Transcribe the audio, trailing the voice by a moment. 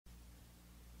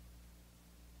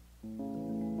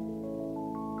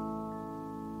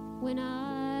When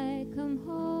I come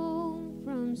home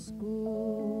from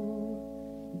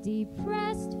school,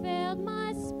 depressed, failed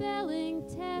my spelling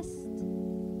test,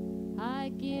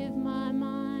 I give my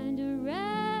mind a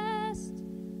rest,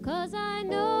 'cause I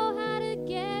know how to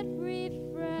get refreshed.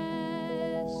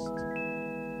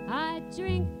 I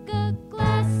drink a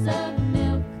glass of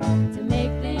milk to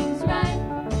make things right,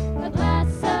 a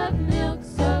glass of milk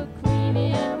so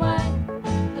creamy and white.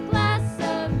 A glass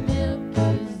of milk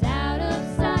is out of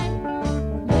sight,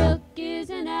 milk is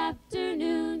an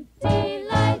afternoon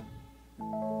delight.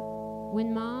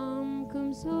 When Mom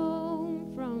comes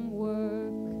home from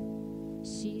work,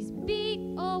 she's beat,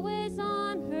 always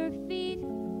on her feet,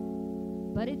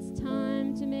 but it's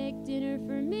time to make dinner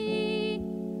for me.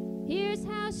 Here's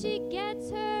how she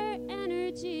gets her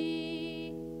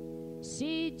energy.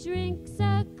 She drinks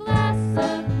a glass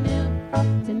of milk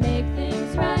to make